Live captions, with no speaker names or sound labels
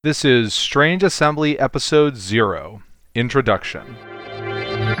This is Strange Assembly Episode 0, Introduction.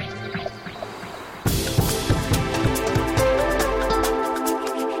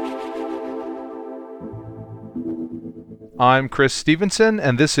 I'm Chris Stevenson,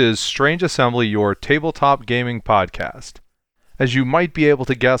 and this is Strange Assembly, your tabletop gaming podcast. As you might be able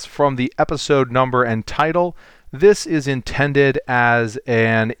to guess from the episode number and title, this is intended as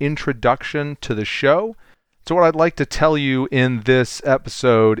an introduction to the show. So what I'd like to tell you in this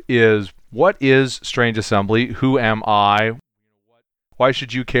episode is, what is Strange Assembly? Who am I? Why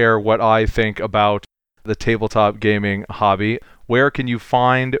should you care what I think about the tabletop gaming hobby? Where can you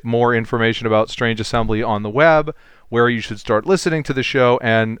find more information about Strange Assembly on the web? Where you should start listening to the show?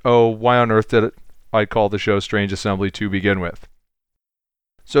 And why on earth did I call the show Strange Assembly to begin with?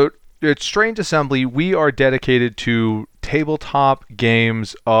 So at Strange Assembly, we are dedicated to tabletop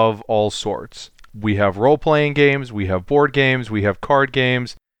games of all sorts. We have role-playing games, we have board games, we have card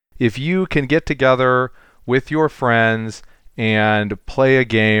games. If you can get together with your friends and play a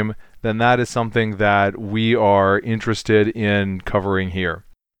game, then that is something that we are interested in covering here.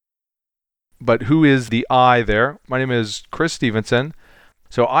 But who is the I there? My name is Chris Stevenson.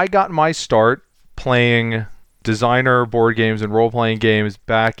 So I got my start playing designer board games and role-playing games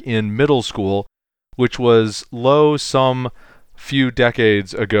back in middle school, which was some few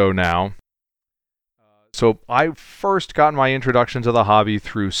decades ago now. So I first got my introduction to the hobby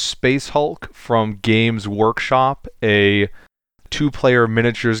through Space Hulk from Games Workshop, a two-player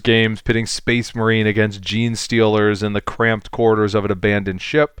miniatures game pitting Space Marine against Gene Stealers in the cramped quarters of an abandoned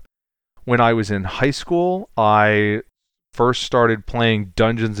ship. When I was in high school, I first started playing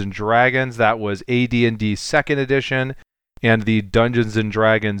Dungeons & Dragons. That was AD&D 2nd edition and the Dungeons &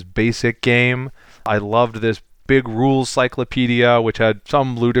 Dragons basic game. I loved this big rules cyclopedia, which had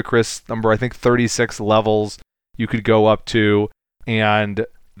some ludicrous number, I think 36 levels you could go up to, and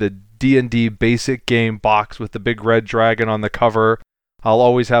the D&D basic game box with the big red dragon on the cover. I'll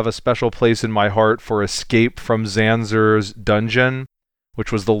always have a special place in my heart for Escape from Zanzur's Dungeon,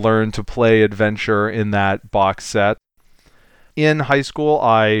 which was the learn to play adventure in that box set. In high school,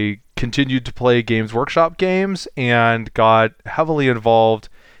 I continued to play Games Workshop games and got heavily involved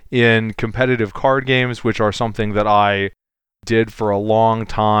in competitive card games, which are something that I did for a long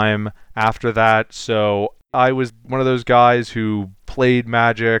time after that. So I was one of those guys who played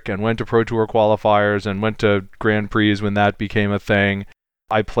Magic and went to Pro Tour qualifiers and went to Grand Prix when that became a thing.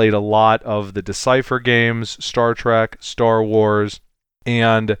 I played a lot of the Decipher games, Star Trek, Star Wars,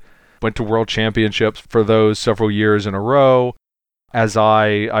 and went to World Championships for those several years in a row. As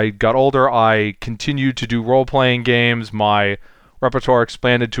I got older, I continued to do role-playing games. My repertoire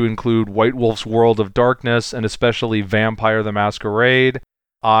expanded to include White Wolf's World of Darkness and especially Vampire the Masquerade.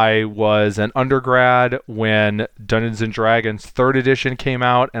 I was an undergrad when Dungeons & Dragons 3rd edition came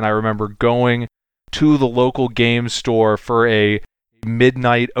out, and I remember going to the local game store for a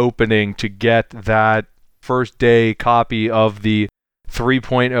midnight opening to get that first day copy of the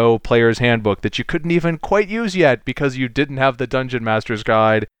 3.0 Player's Handbook that you couldn't even quite use yet because you didn't have the Dungeon Master's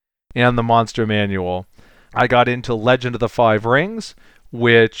Guide and the Monster Manual. I got into Legend of the Five Rings,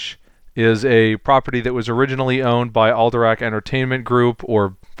 which is a property that was originally owned by Alderac Entertainment Group,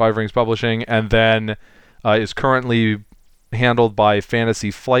 or Five Rings Publishing, and then is currently handled by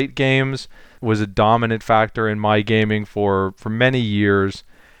Fantasy Flight Games. It was a dominant factor in my gaming for many years,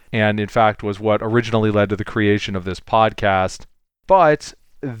 and in fact was what originally led to the creation of this podcast. But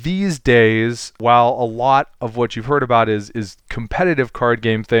these days, while a lot of what you've heard about is competitive card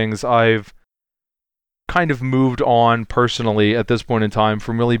game things, I've kind of moved on personally at this point in time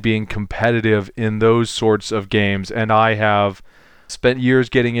from really being competitive in those sorts of games, and I have spent years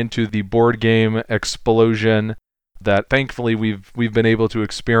getting into the board game explosion that thankfully we've been able to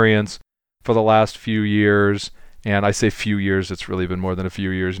experience for the last few years. And I say few years, it's really been more than a few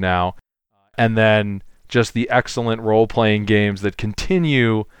years now. And then just the excellent role-playing games that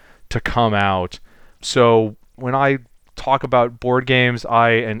continue to come out. So when I talk about board games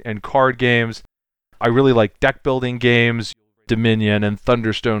and card games, I really like deck-building games, Dominion and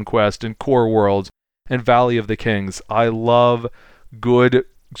Thunderstone Quest and Core Worlds and Valley of the Kings. I love good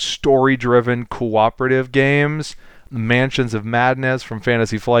story-driven cooperative games. Mansions of Madness from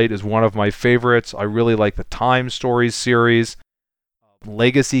Fantasy Flight is one of my favorites. I really like the Time Stories series.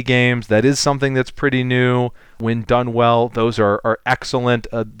 Legacy games, that is something that's pretty new. When done well, those are excellent.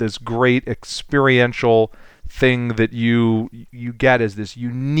 This great experiential thing that you get is this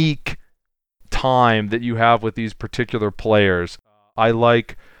unique time that you have with these particular players. I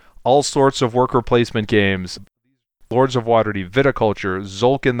like all sorts of worker placement games. Lords of Waterdeep, Viticulture,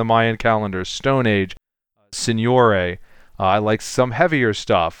 Zulk in the Mayan Calendar, Stone Age, Signore. I like some heavier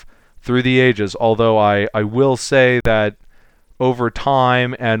stuff through the ages, although I will say that over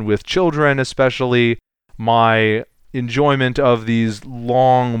time and with children especially, my enjoyment of these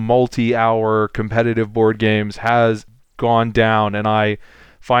long multi-hour competitive board games has gone down, and I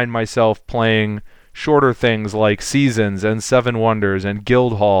find myself playing shorter things like Seasons and Seven Wonders and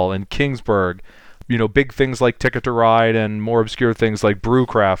Guildhall and Kingsburg, big things like Ticket to Ride and more obscure things like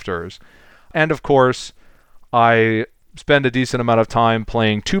Brewcrafters. And of course, I spend a decent amount of time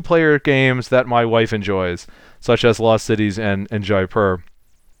playing two-player games that my wife enjoys, such as Lost Cities and Jaipur.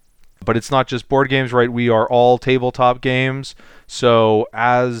 But it's not just board games, right? We are all tabletop games. So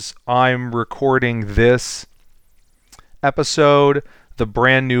as I'm recording this episode, the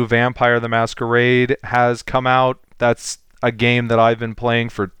brand new Vampire the Masquerade has come out. That's a game that I've been playing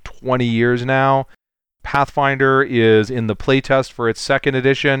for 20 years now. Pathfinder is in the playtest for its second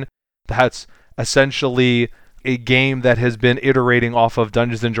edition. That's essentially a game that has been iterating off of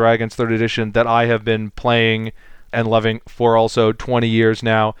Dungeons & Dragons 3rd edition that I have been playing and loving for also 20 years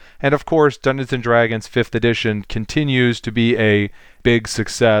now. And of course, Dungeons & Dragons 5th edition continues to be a big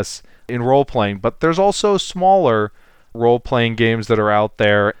success in role-playing. But there's also smaller role-playing games that are out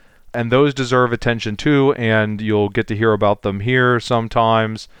there, and those deserve attention too, and you'll get to hear about them here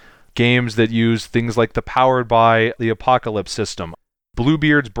sometimes. Games that use things like the Powered by the Apocalypse system,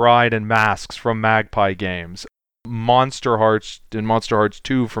 Bluebeard's Bride and Masks from Magpie Games, Monster Hearts and Monster Hearts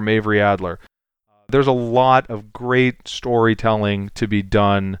 2 from Avery Adler. There's a lot of great storytelling to be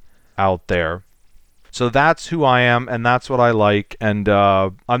done out there. So that's who I am, and that's what I like. And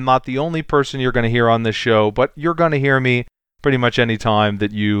I'm not the only person you're going to hear on this show, but you're going to hear me pretty much any time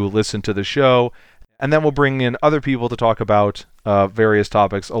that you listen to the show. And then we'll bring in other people to talk about various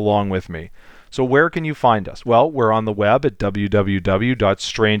topics along with me. So where can you find us? Well, we're on the web at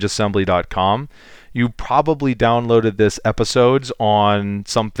www.strangeassembly.com. You probably downloaded this episodes on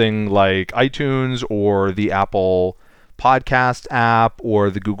something like iTunes or the Apple Podcast app or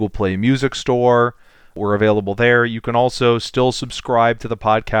the Google Play Music Store. We're available there. You can also still subscribe to the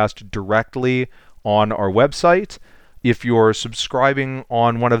podcast directly on our website. If you're subscribing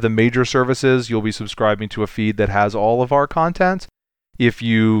on one of the major services, you'll be subscribing to a feed that has all of our content. If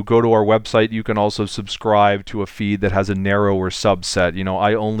you go to our website, you can also subscribe to a feed that has a narrower subset.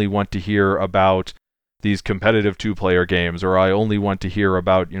 I only want to hear about these competitive two-player games, or I only want to hear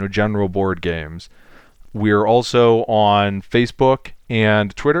about, general board games. We're also on Facebook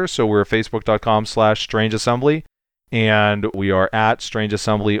and Twitter, so we're facebook.com/strangeassembly, and we are at Strange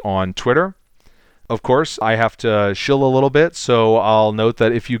Assembly on Twitter. Of course, I have to shill a little bit, so I'll note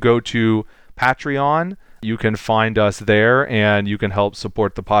that if you go to Patreon, you can find us there, and you can help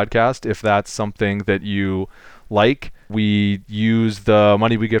support the podcast if that's something that you like. We use the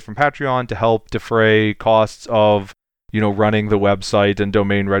money we get from Patreon to help defray costs of, running the website and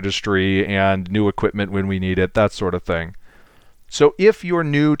domain registry and new equipment when we need it, that sort of thing. So if you're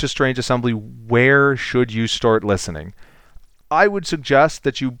new to Strange Assembly, where should you start listening? I would suggest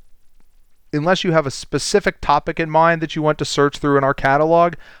that you, unless you have a specific topic in mind that you want to search through in our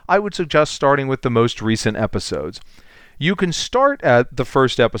catalog, I would suggest starting with the most recent episodes. You can start at the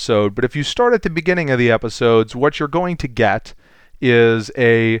first episode, but if you start at the beginning of the episodes, what you're going to get is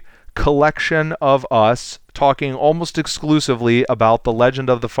a collection of us talking almost exclusively about the Legend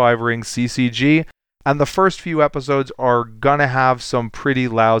of the Five Rings CCG, and the first few episodes are gonna have some pretty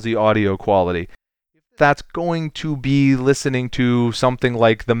lousy audio quality. That's going to be listening to something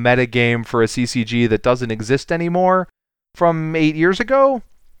like the metagame for a CCG that doesn't exist anymore from 8 years ago.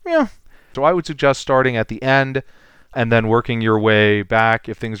 Yeah. So I would suggest starting at the end and then working your way back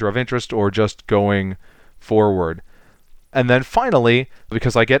if things are of interest, or just going forward. And then finally,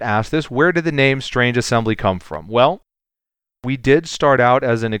 because I get asked this, where did the name Strange Assembly come from? Well, we did start out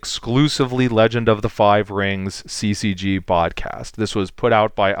as an exclusively Legend of the Five Rings CCG podcast. This was put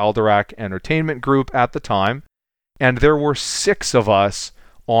out by Alderac Entertainment Group at the time, and there were 6 of us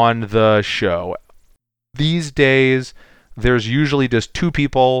on the show. These days, there's usually just 2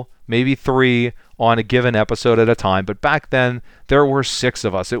 people, maybe 3, on a given episode at a time, but back then, there were 6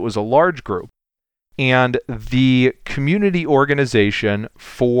 of us. It was a large group. And the community organization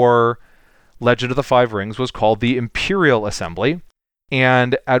for Legend of the Five Rings was called the Imperial Assembly,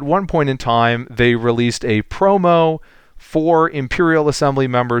 and at one point in time they released a promo for Imperial Assembly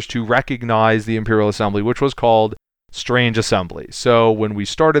members to recognize the Imperial Assembly, which was called Strange Assembly. So when we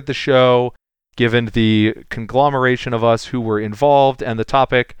started the show, given the conglomeration of us who were involved and the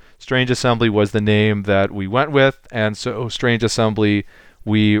topic, Strange Assembly was the name that we went with, and so Strange Assembly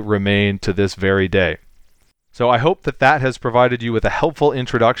we remain to this very day. So I hope that has provided you with a helpful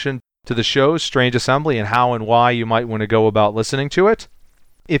introduction to the show Strange Assembly and how and why you might want to go about listening to it.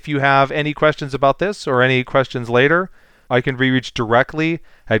 If you have any questions about this or any questions later, I can be reached directly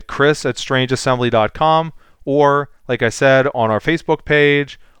at chris@strangeassembly.com or, like I said, on our Facebook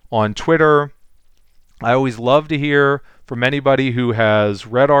page, on Twitter. I always love to hear from anybody who has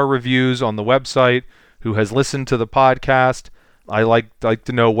read our reviews on the website, who has listened to the podcast. I like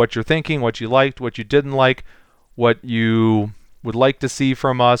to know what you're thinking, what you liked, what you didn't like, what you would like to see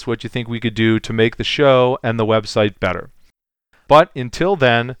from us, what you think we could do to make the show and the website better. But until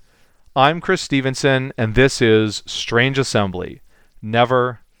then, I'm Chris Stevenson, and this is Strange Assembly.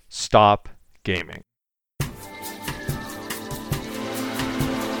 Never stop gaming.